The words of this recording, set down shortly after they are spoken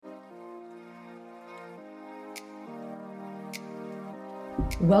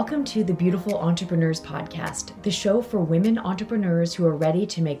Welcome to the Beautiful Entrepreneurs Podcast, the show for women entrepreneurs who are ready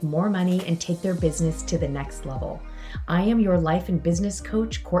to make more money and take their business to the next level. I am your life and business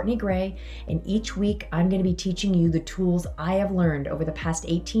coach, Courtney Gray, and each week I'm going to be teaching you the tools I have learned over the past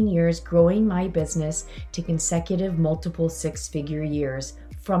 18 years growing my business to consecutive multiple six-figure years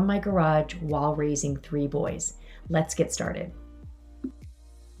from my garage while raising 3 boys. Let's get started.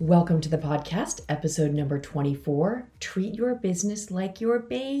 Welcome to the podcast, episode number 24, Treat Your Business Like Your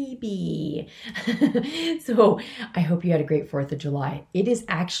Baby. So I hope you had a great 4th of July. It is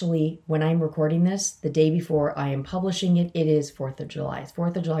actually, when I'm recording this, the day before I am publishing it, it is 4th of July. It's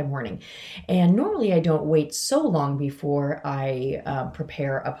 4th of July morning. And normally I don't wait so long before I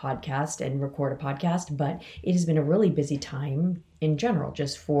prepare a podcast and record a podcast, but it has been a really busy time in general,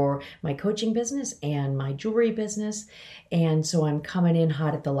 just for my coaching business and my jewelry business. And so I'm coming in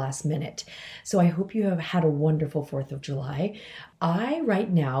hot at the last minute. So I hope you have had a wonderful 4th of July.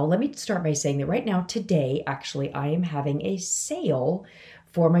 Right now, let me start by saying that right now, today, actually, I am having a sale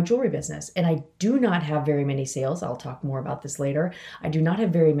for my jewelry business. And I do not have very many sales. I'll talk more about this later. I do not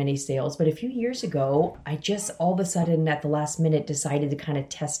have very many sales, but a few years ago, I just all of a sudden at the last minute decided to kind of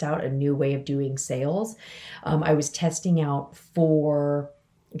test out a new way of doing sales. I was testing out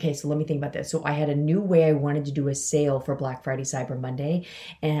so let me think about this. So I had a new way I wanted to do a sale for Black Friday, Cyber Monday.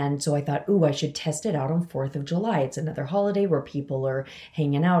 And so I thought, I should test it out on 4th of July. It's another holiday where people are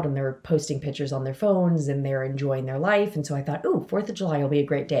hanging out and they're posting pictures on their phones and they're enjoying their life. And so I thought, 4th of July will be a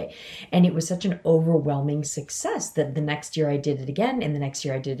great day. And it was such an overwhelming success that the next year I did it again and the next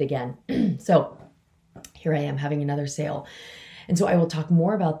year I did it again. So here I am having another sale. And so I will talk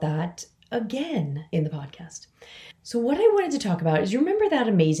more about that again in the podcast. So what I wanted to talk about is, you remember that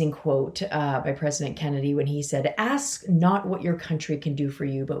amazing quote by President Kennedy when he said, "Ask not what your country can do for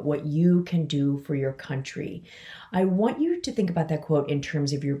you, but what you can do for your country." I want you to think about that quote in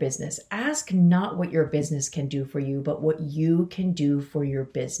terms of your business. Ask not what your business can do for you, but what you can do for your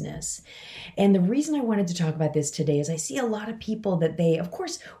business. And the reason I wanted to talk about this today is I see a lot of people that of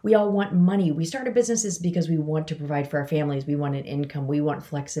course, we all want money. We start our businesses because we want to provide for our families. We want an income. We want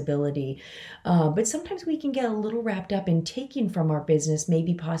flexibility. But sometimes we can get a little wrapped up in taking from our business,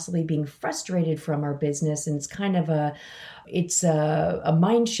 maybe possibly being frustrated from our business. And it's kind of a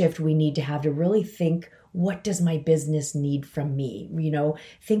mind shift we need to have to really think, what does my business need from me?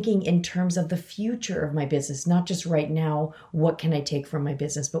 Thinking in terms of the future of my business, not just right now, what can I take from my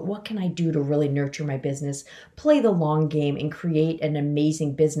business, but what can I do to really nurture my business, play the long game, and create an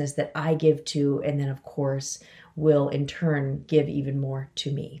amazing business that I give to, and then of course will in turn give even more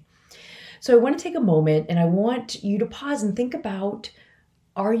to me. So I want to take a moment and I want you to pause and think about,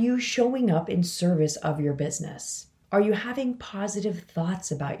 are you showing up in service of your business? Are you having positive thoughts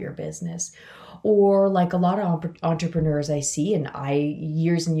about your business? Or like a lot of entrepreneurs I see, and I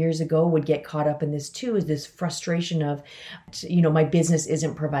years and years ago would get caught up in this too, is this frustration of, my business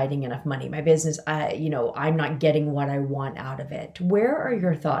isn't providing enough money. My business, I'm not getting what I want out of it. Where are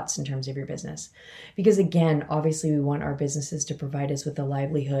your thoughts in terms of your business? Because again, obviously we want our businesses to provide us with a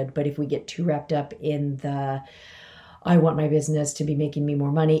livelihood, but if we get too wrapped up in I want my business to be making me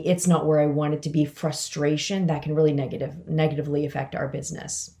more money, it's not where I want it to be, frustration, that can really negatively affect our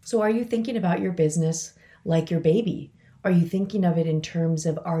business. So are you thinking about your business like your baby? Are you thinking of it in terms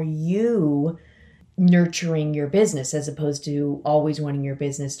of, are you nurturing your business as opposed to always wanting your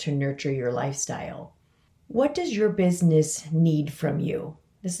business to nurture your lifestyle? What does your business need from you?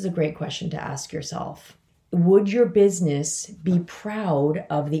 This is a great question to ask yourself. Would your business be proud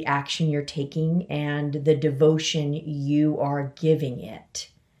of the action you're taking and the devotion you are giving it?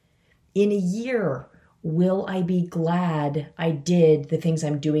 In a year, will I be glad I did the things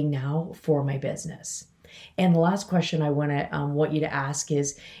I'm doing now for my business? And the last question I want you to ask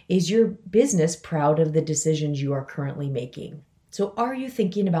is your business proud of the decisions you are currently making? So are you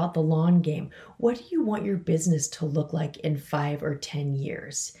thinking about the long game? What do you want your business to look like in 5 or 10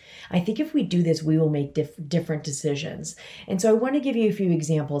 years? I think if we do this, we will make different decisions. And so I want to give you a few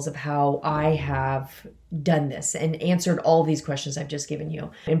examples of how I have done this and answered all these questions I've just given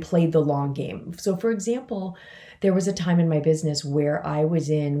you and played the long game. So for example, there was a time in my business where I was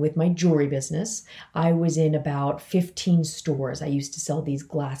with my jewelry business, I was in about 15 stores. I used to sell these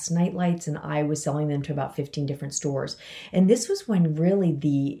glass nightlights and I was selling them to about 15 different stores. And this was when really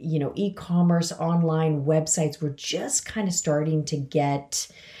the, e-commerce online websites were just kind of starting to get,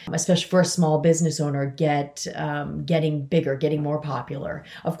 especially for a small business owner, getting bigger, getting more popular.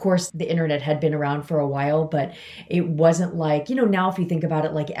 Of course, the internet had been around for a while, but it wasn't like, now if you think about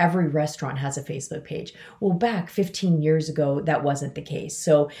it, like every restaurant has a Facebook page. Well, back back 15 years ago, that wasn't the case.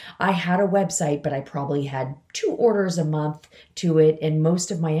 So I had a website, but I probably had 2 orders a month to it. And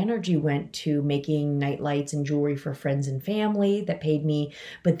most of my energy went to making night lights and jewelry for friends and family that paid me.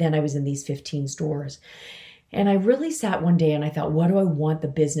 But then I was in these 15 stores. And I really sat one day and I thought, what do I want the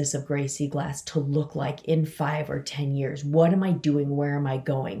business of Grey Sea Glass to look like in 5 or 10 years? What am I doing? Where am I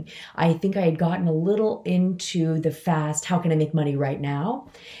going? I think I had gotten a little into the fast, how can I make money right now?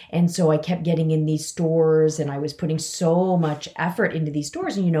 And so I kept getting in these stores and I was putting so much effort into these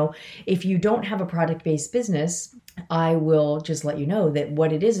stores. And if you don't have a product-based business, I will just let you know that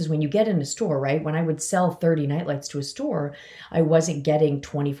what it is when you get in a store, right? When I would sell 30 nightlights to a store, I wasn't getting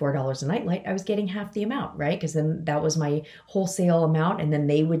 $24 a nightlight. I was getting half the amount, right? Because then that was my wholesale amount. And then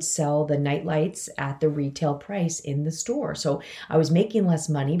they would sell the nightlights at the retail price in the store. So I was making less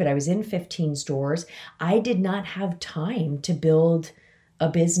money, but I was in 15 stores. I did not have time to build a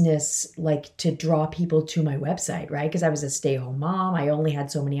business like to draw people to my website, right? Because I was a stay-at-home mom. I only had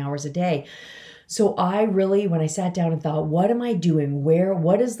so many hours a day. So I really, when I sat down and thought, what am I doing?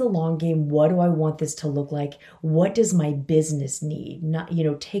 What is the long game? What do I want this to look like? What does my business need? Not,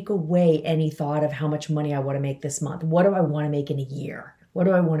 take away any thought of how much money I want to make this month. What do I want to make in a year? What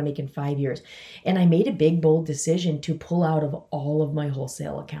do I want to make in 5 years? And I made a big, bold decision to pull out of all of my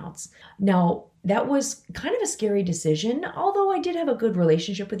wholesale accounts. Now, that was kind of a scary decision, although I did have a good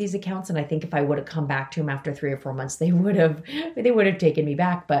relationship with these accounts. And I think if I would have come back to them after 3 or 4 months, they would have taken me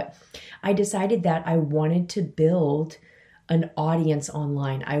back. But I decided that I wanted to build an audience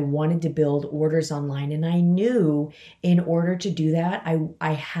online. I wanted to build orders online. And I knew in order to do that,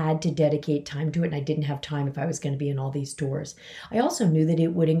 I had to dedicate time to it. And I didn't have time if I was going to be in all these stores. I also knew that it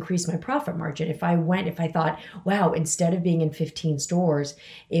would increase my profit margin. If I thought, wow, instead of being in 15 stores,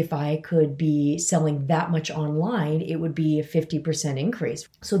 if I could be selling that much online, it would be a 50% increase.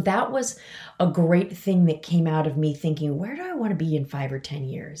 So that was a great thing that came out of me thinking, where do I want to be in 5 or 10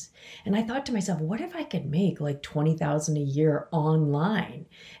 years? And I thought to myself, what if I could make like $20,000 a year online?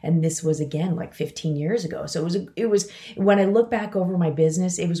 And this was again like 15 years ago. So it was when I look back over my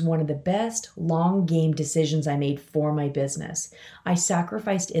business, it was one of the best long game decisions I made for my business. I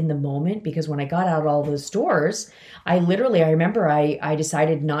sacrificed in the moment because when I got out all those stores, I remember I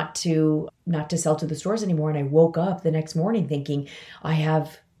decided not to sell to the stores anymore. And I woke up the next morning thinking, I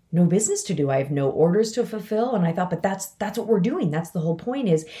have no business to do. I have no orders to fulfill. And I thought, but that's what we're doing. That's the whole point,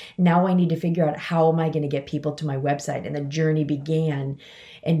 is now I need to figure out how am I going to get people to my website? And the journey began.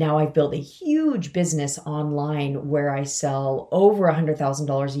 And now I've built a huge business online where I sell over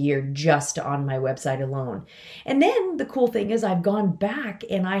 $100,000 a year just on my website alone. And then the cool thing is I've gone back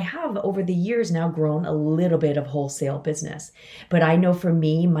and I have over the years now grown a little bit of wholesale business. But I know for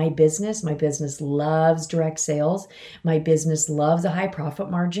me, my business loves direct sales. My business loves a high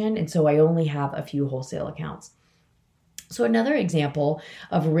profit margin. And so I only have a few wholesale accounts. So another example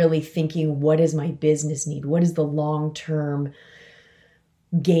of really thinking, what does my business need? What is the long-term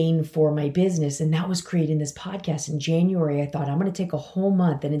gain for my business? And that was creating this podcast. In January, I thought I'm going to take a whole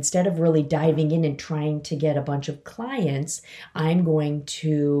month, and instead of really diving in and trying to get a bunch of clients, I'm going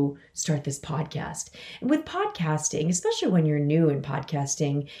to start this podcast. And with podcasting, especially when you're new in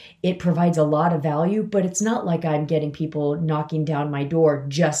podcasting, it provides a lot of value, but it's not like I'm getting people knocking down my door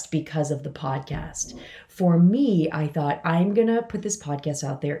just because of the podcast. For me, I thought I'm going to put this podcast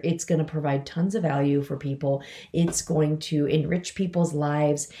out there. It's going to provide tons of value for people. It's going to enrich people's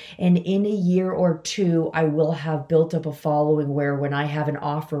lives. And in a year or two, I will have built up a following where when I have an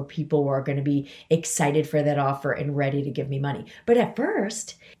offer, people are going to be excited for that offer and ready to give me money. But at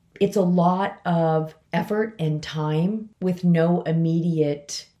first, it's a lot of effort and time with no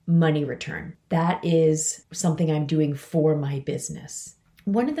immediate money return. That is something I'm doing for my business.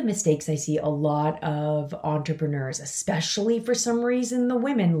 One of the mistakes I see a lot of entrepreneurs, especially for some reason, the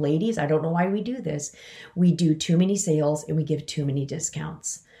women, ladies, I don't know why we do this. We do too many sales and we give too many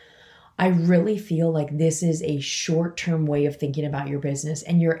discounts. I really feel like this is a short-term way of thinking about your business.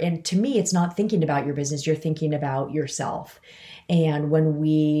 And to me, it's not thinking about your business. You're thinking about yourself. And when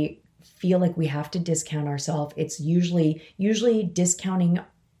we feel like we have to discount ourselves, it's usually discounting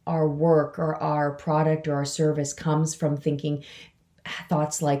our work or our product or our service comes from thinking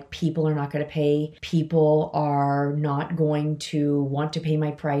thoughts like people are not going to pay, people are not going to want to pay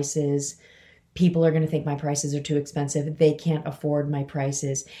my prices, people are going to think my prices are too expensive, they can't afford my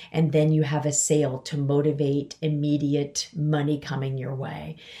prices, and then you have a sale to motivate immediate money coming your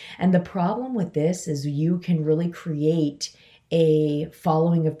way. And the problem with this is you can really create a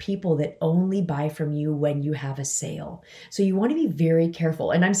following of people that only buy from you when you have a sale. So you want to be very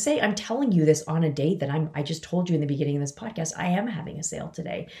careful. And I'm telling you this on a date that I just told you in the beginning of this podcast, I am having a sale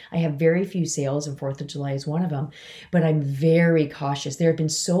today. I have very few sales, and 4th of July is one of them, but I'm very cautious. There have been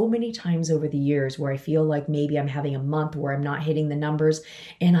so many times over the years where I feel like maybe I'm having a month where I'm not hitting the numbers.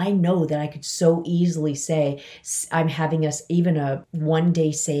 And I know that I could so easily say I'm having even a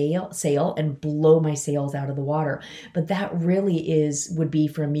one-day sale and blow my sales out of the water. But that really would be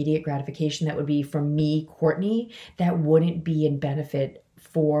for immediate gratification. That would be from me, Courtney. That wouldn't be in benefit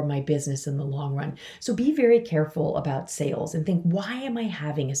for my business in the long run. So be very careful about sales and think, why am I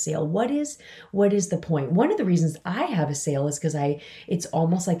having a sale? What is the point? One of the reasons I have a sale is because it's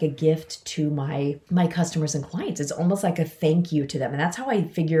almost like a gift to my customers and clients. It's almost like a thank you to them. And that's how I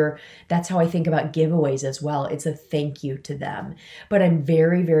think about giveaways as well. It's a thank you to them. But I'm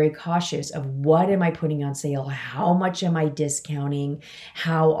very, very cautious of what am I putting on sale? How much am I discounting?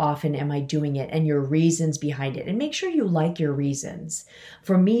 How often am I doing it? And your reasons behind it. And make sure you like your reasons.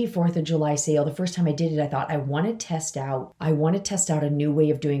 For me, 4th of July sale, the first time I did it, I thought I want to test out a new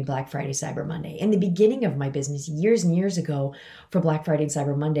way of doing Black Friday, Cyber Monday. In the beginning of my business, years and years ago, for Black Friday and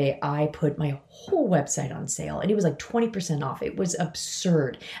Cyber Monday, I put my whole website on sale and it was like 20% off. It was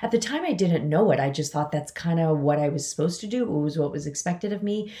absurd. At the time, I didn't know it. I just thought that's kind of what I was supposed to do. It was what was expected of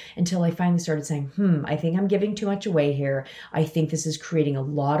me, until I finally started saying, I think I'm giving too much away here. I think this is creating a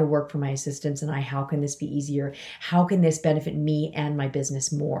lot of work for my assistants, and how can this be easier? How can this benefit me and my business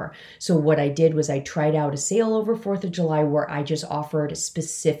more? So what I did was I tried out a sale over 4th of July where I just offered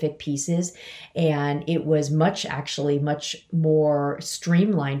specific pieces, and it was much more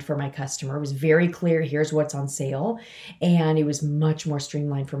streamlined for my customer. It was very clear, here's what's on sale, and it was much more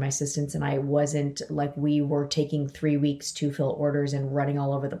streamlined for my assistants, and I wasn't like we were taking 3 weeks to fill orders and running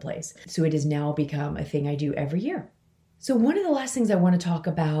all over the place. So it has now become a thing I do every year. So one of the last things I want to talk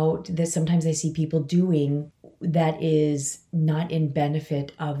about that sometimes I see people doing that is not in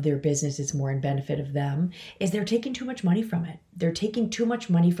benefit of their business, it's more in benefit of them, is they're taking too much money from it. They're taking too much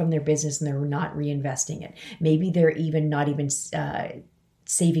money from their business and they're not reinvesting it. Maybe they're not even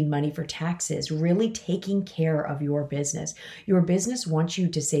saving money for taxes, really taking care of your business. Your business wants you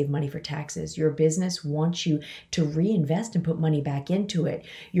to save money for taxes. Your business wants you to reinvest and put money back into it.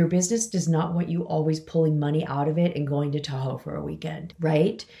 Your business does not want you always pulling money out of it and going to Tahoe for a weekend,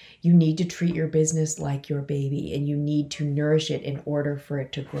 right? You need to treat your business like your baby, and you need to nourish it in order for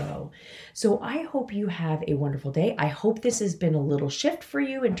it to grow. So I hope you have a wonderful day. I hope this has been a little shift for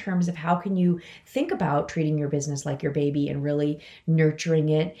you in terms of how can you think about treating your business like your baby and really nurturing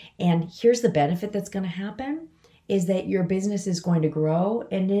it. And here's the benefit that's going to happen is that your business is going to grow,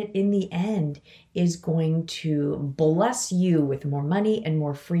 and it in the end is going to bless you with more money and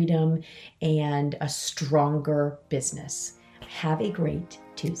more freedom and a stronger business. Have a great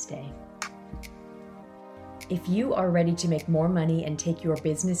Tuesday. If you are ready to make more money and take your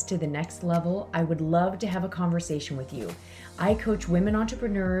business to the next level, I would love to have a conversation with you. I coach women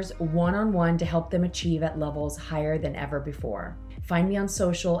entrepreneurs one-on-one to help them achieve at levels higher than ever before. Find me on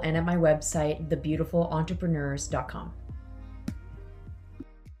social and at my website, thebeautifulentrepreneurs.com.